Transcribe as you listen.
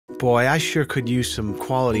Boy, I sure could use some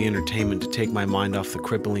quality entertainment to take my mind off the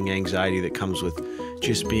crippling anxiety that comes with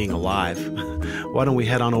just being alive. Why don't we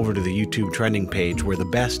head on over to the YouTube trending page where the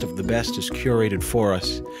best of the best is curated for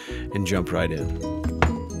us and jump right in.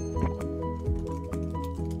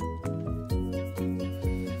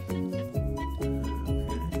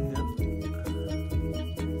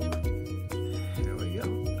 There we go.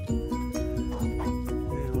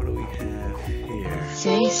 And what do we have here?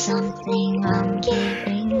 Say something, I'm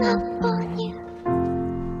giving up on you.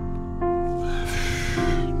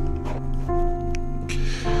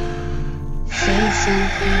 Say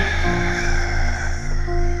something.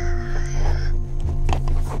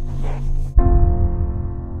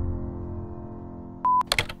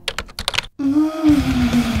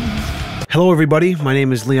 Hello everybody, my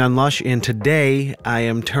name is Leon Lush, and today I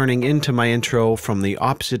am turning into my intro from the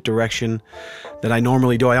opposite direction that I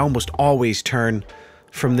normally do. I almost always turn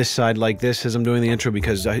from this side like this as I'm doing the intro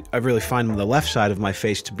because I really find the left side of my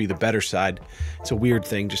face to be the better side. It's a weird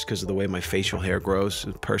thing just because of the way my facial hair grows,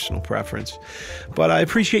 personal preference. But I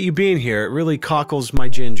appreciate you being here. It really cockles my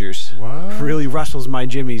gingers. What? Really rustles my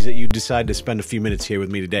jimmies that you decide to spend a few minutes here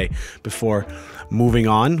with me today before moving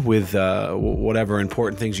on with whatever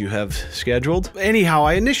important things you have scheduled. Anyhow,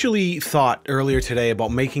 I initially thought earlier today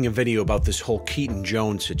about making a video about this whole Keaton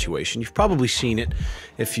Jones situation. You've probably seen it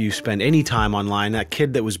if you spend any time online. That kid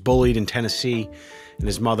that was bullied in Tennessee, and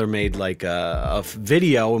his mother made like a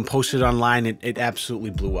video and posted it online. It absolutely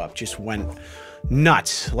blew up, just went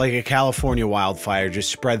nuts like a California wildfire,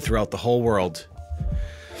 just spread throughout the whole world.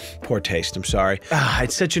 Poor taste, I'm sorry.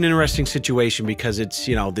 It's such an interesting situation because it's,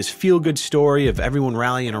 you know, this feel-good story of everyone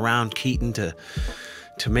rallying around Keaton to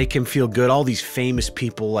make him feel good. All these famous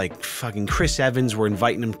people like fucking Chris Evans were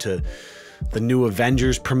inviting him to the new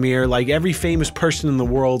Avengers premiere. Like every famous person in the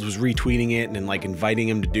world was retweeting it and like inviting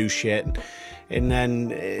him to do shit. And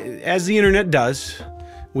then, as the internet does,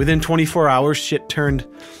 within 24 hours, shit turned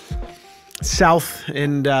south,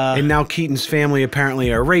 and now Keaton's family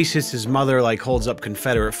apparently are racist. His mother like holds up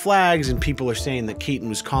Confederate flags, and people are saying that Keaton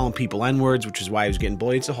was calling people N-words, which is why he was getting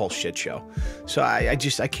bullied. It's a whole shit show. So I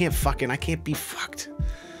can't be fucked.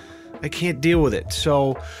 I can't deal with it.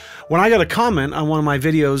 So when I got a comment on one of my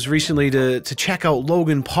videos recently to check out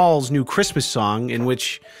Logan Paul's new Christmas song, in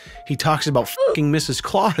which he talks about fucking Mrs.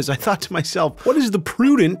 Claus, I thought to myself, what is the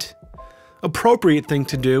prudent, appropriate thing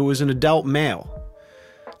to do as an adult male?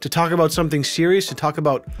 To talk about something serious, to talk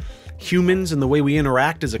about humans and the way we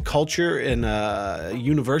interact as a culture and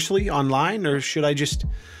universally online, or should I just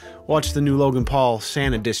watch the new Logan Paul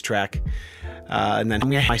Santa diss track and then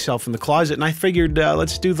get myself in the closet? And I figured,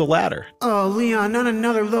 let's do the latter. Oh, Leon, not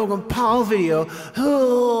another Logan Paul video.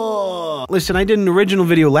 Oh. Listen, I did an original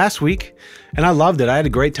video last week, and I loved it. I had a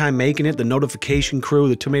great time making it. The Notification crew,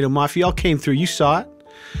 the Tomato Mafia, all came through. You saw it.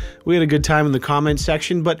 We had a good time in the comment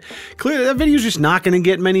section, but clearly that video's just not going to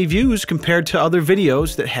get many views compared to other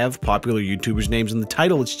videos that have popular YouTubers' names in the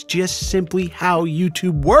title. It's just simply how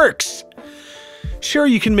YouTube works. Sure,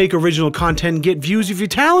 you can make original content and get views if you're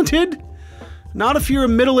talented. Not if you're a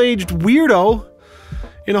middle-aged weirdo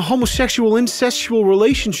in a homosexual incestual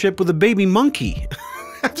relationship with a baby monkey.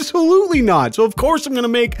 Absolutely not. So of course I'm going to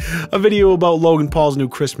make a video about Logan Paul's new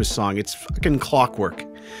Christmas song. It's fucking clockwork.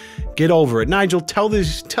 Get over it. Nigel, tell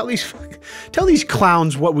these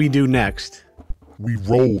clowns what we do next. We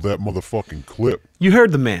roll that motherfucking clip. You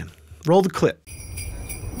heard the man. Roll the clip.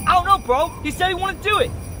 I don't know, bro. He said he wouldn't do it.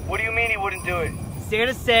 What do you mean he wouldn't do it?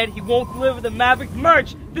 Santa said he won't deliver the Maverick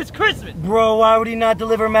merch this Christmas. Bro, why would he not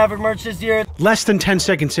deliver Maverick merch this year? Less than 10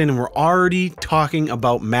 seconds in and we're already talking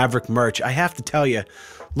about Maverick merch. I have to tell you,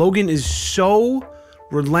 Logan is so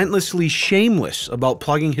relentlessly shameless about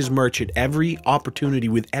plugging his merch at every opportunity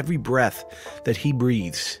with every breath that he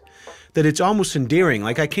breathes, that it's almost endearing.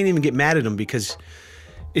 Like, I can't even get mad at him because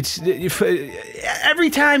it's every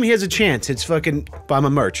time he has a chance, it's fucking buy my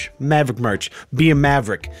merch, Maverick merch, be a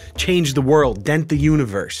Maverick, change the world, dent the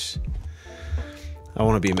universe. I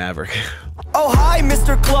want to be a Maverick. Oh, hi,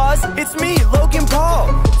 Mr. Claus. It's me, Logan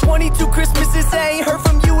Paul. 22 Christmases, I ain't heard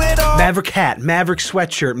from you at all. Maverick hat, Maverick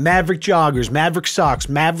sweatshirt, Maverick joggers, Maverick socks,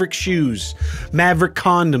 Maverick shoes, Maverick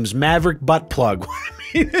condoms, Maverick butt plug.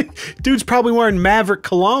 I mean, dude's probably wearing Maverick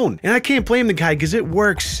cologne. And I can't blame the guy because it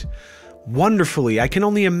works wonderfully. I can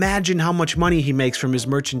only imagine how much money he makes from his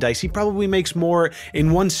merchandise. He probably makes more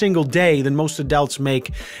in one single day than most adults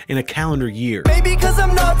make in a calendar year. Maybe because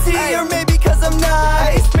I'm naughty, or maybe because I'm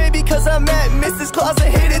nice. Maybe because I met Mrs. Claus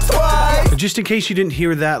and hit it twice. Just in case you didn't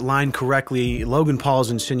hear that line correctly, Logan Paul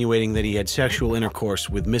is insinuating that he had sexual intercourse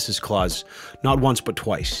with Mrs. Claus, not once but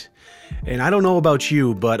twice. And I don't know about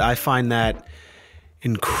you, but I find that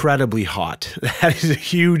incredibly hot. That is a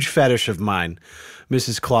huge fetish of mine.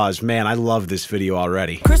 Mrs. Claus, man, I love this video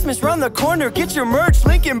already. Christmas round the corner, get your merch,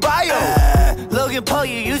 link in bio. Logan Paul,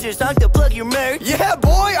 you use your song to plug your merch. Yeah,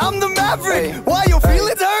 boy, I'm the Maverick. Why your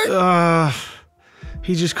feelings hurt?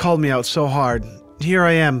 He just called me out so hard. Here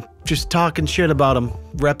I am, just talking shit about him,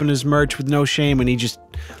 repping his merch with no shame, and he just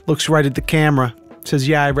looks right at the camera. Says,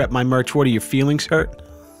 yeah, I rep my merch. What are your feelings hurt?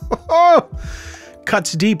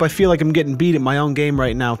 Cuts deep. I feel like I'm getting beat at my own game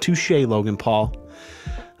right now. Touche, Logan Paul.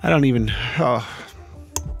 I don't even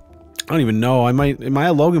know. Am I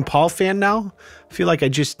a Logan Paul fan now? I feel like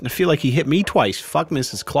he hit me twice. Fuck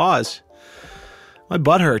Mrs. Claus. My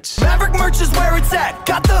butt hurts. Maverick merch is where it's at.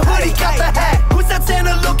 Got the hoodie, got the hat. Who's that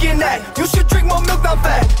Santa looking at? You should drink more milk, not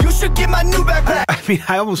fat. You should get my new backpack. I mean,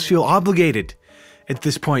 I almost feel obligated at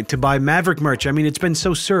this point to buy Maverick merch. I mean, it's been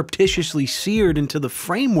so surreptitiously seared into the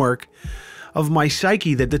framework of my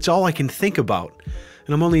psyche that that's all I can think about.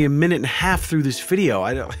 And I'm only a minute and a half through this video.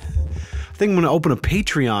 I think I'm going to open a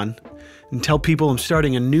Patreon and tell people I'm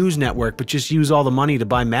starting a news network, but just use all the money to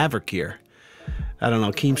buy Maverick gear. I don't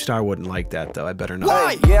know. Keemstar wouldn't like that, though. I better not.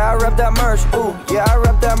 Why? Yeah, I rep that merch. Ooh, yeah, I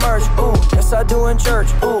rep that merch. Ooh, yes, I do in church.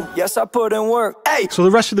 Ooh, yes, I put in work. Hey. So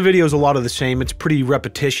the rest of the video is a lot of the same. It's pretty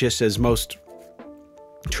repetitious, as most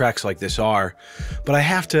tracks like this are, but I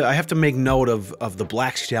have to make note of the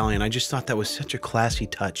Black Stallion. I just thought that was such a classy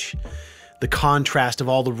touch. The contrast of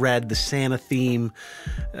all the red, the Santa theme,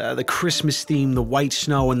 the Christmas theme, the white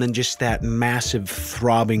snow, and then just that massive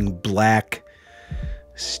throbbing black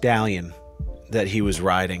stallion that he was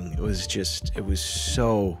riding. It was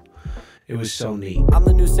so neat. I'm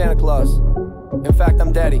the new Santa Claus. In fact,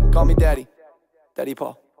 I'm Daddy. Call me Daddy. Daddy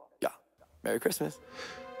Paul. Yeah. Merry Christmas.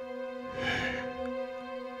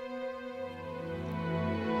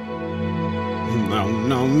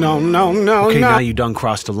 No. Okay, now you done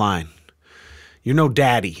crossed the line. You're no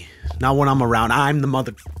daddy. Not when I'm around. I'm the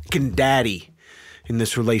motherfucking daddy in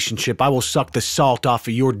this relationship. I will suck the salt off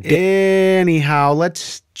of your dick. Anyhow,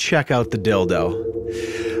 let's check out the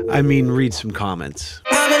dildo. I mean, read some comments.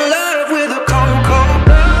 I'm in love with a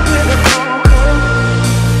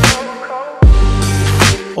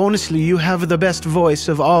Honestly, you have the best voice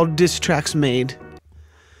of all diss tracks made.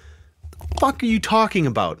 The fuck are you talking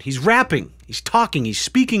about? He's rapping. He's talking. He's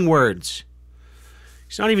speaking words.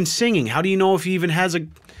 He's not even singing. How do you know if he even has a...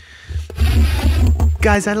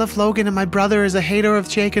 Guys, I love Logan and my brother is a hater of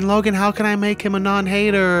Jake and Logan. How can I make him a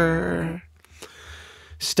non-hater?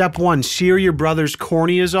 Step 1, shear your brother's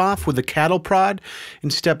corneas off with a cattle prod.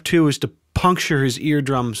 And step 2 is to puncture his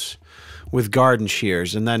eardrums with garden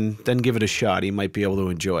shears, and then give it a shot. He might be able to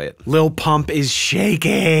enjoy it. Lil Pump is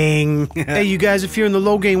shaking. Hey, you guys, if you're in the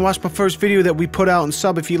low game, watch my first video that we put out and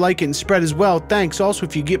sub if you like it and spread as well. Thanks. Also,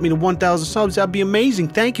 if you get me to 1,000 subs, that'd be amazing.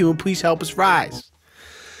 Thank you, and please help us rise.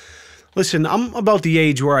 Listen, I'm about the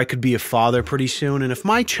age where I could be a father pretty soon, and if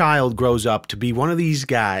my child grows up to be one of these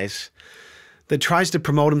guys that tries to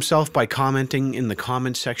promote himself by commenting in the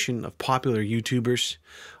comment section of popular YouTubers,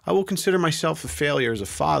 I will consider myself a failure as a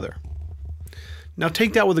father. Now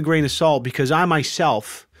take that with a grain of salt, because I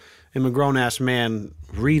myself am a grown-ass man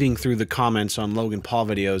reading through the comments on Logan Paul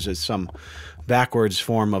videos as some backwards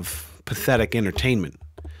form of pathetic entertainment.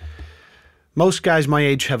 Most guys my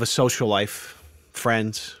age have a social life,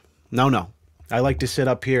 friends. No. I like to sit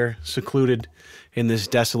up here, secluded in this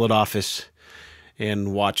desolate office,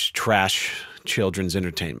 and watch trash children's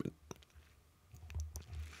entertainment.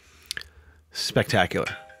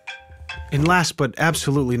 Spectacular. And last but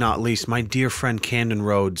absolutely not least, my dear friend Camden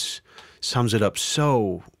Rhodes sums it up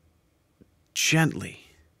so gently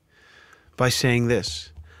by saying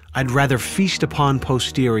this: I'd rather feast upon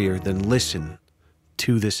posterior than listen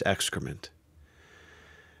to this excrement.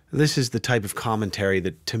 This is the type of commentary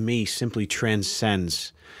that, to me, simply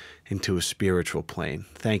transcends into a spiritual plane.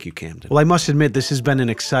 Thank you, Camden. Well, I must admit, this has been an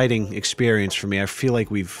exciting experience for me. I feel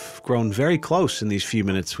like we've grown very close in these few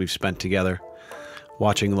minutes we've spent together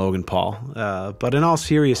watching Logan Paul. But in all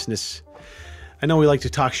seriousness, I know we like to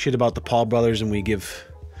talk shit about the Paul brothers, and we give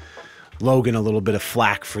Logan a little bit of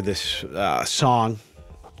flack for this song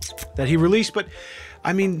that he released, but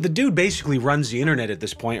I mean, the dude basically runs the internet at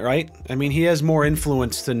this point, right? I mean, he has more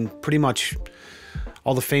influence than pretty much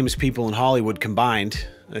all the famous people in Hollywood combined,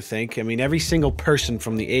 I think. I mean, every single person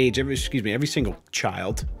from the age, every single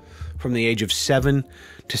child from the age of 7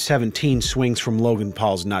 to 17 swings from Logan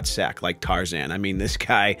Paul's nutsack like Tarzan. I mean, this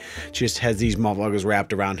guy just has these motherfuckers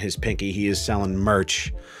wrapped around his pinky. He is selling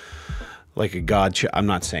merch like a god. I'm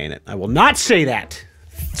not saying it. I will not say that.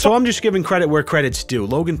 So I'm just giving credit where credit's due.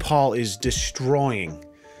 Logan Paul is destroying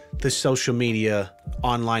the social media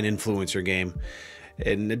online influencer game.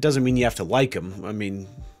 And it doesn't mean you have to like them. I mean,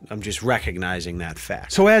 I'm just recognizing that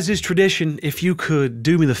fact. So as is tradition, if you could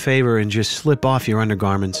do me the favor and just slip off your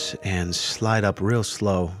undergarments and slide up real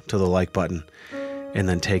slow to the like button, and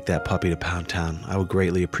then take that puppy to Pound Town, I would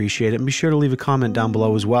greatly appreciate it. And be sure to leave a comment down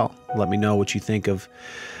below as well. Let me know what you think of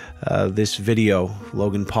this video,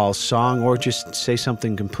 Logan Paul's song, or just say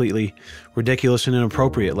something completely ridiculous and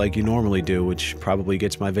inappropriate like you normally do, which probably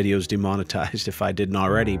gets my videos demonetized if I didn't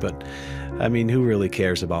already. But, I mean, who really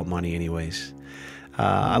cares about money anyways?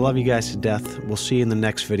 I love you guys to death. We'll see you in the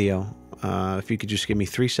next video. If you could just give me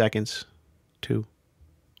 3 seconds. 2,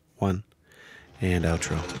 1, and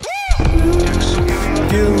outro.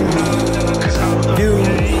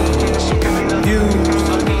 You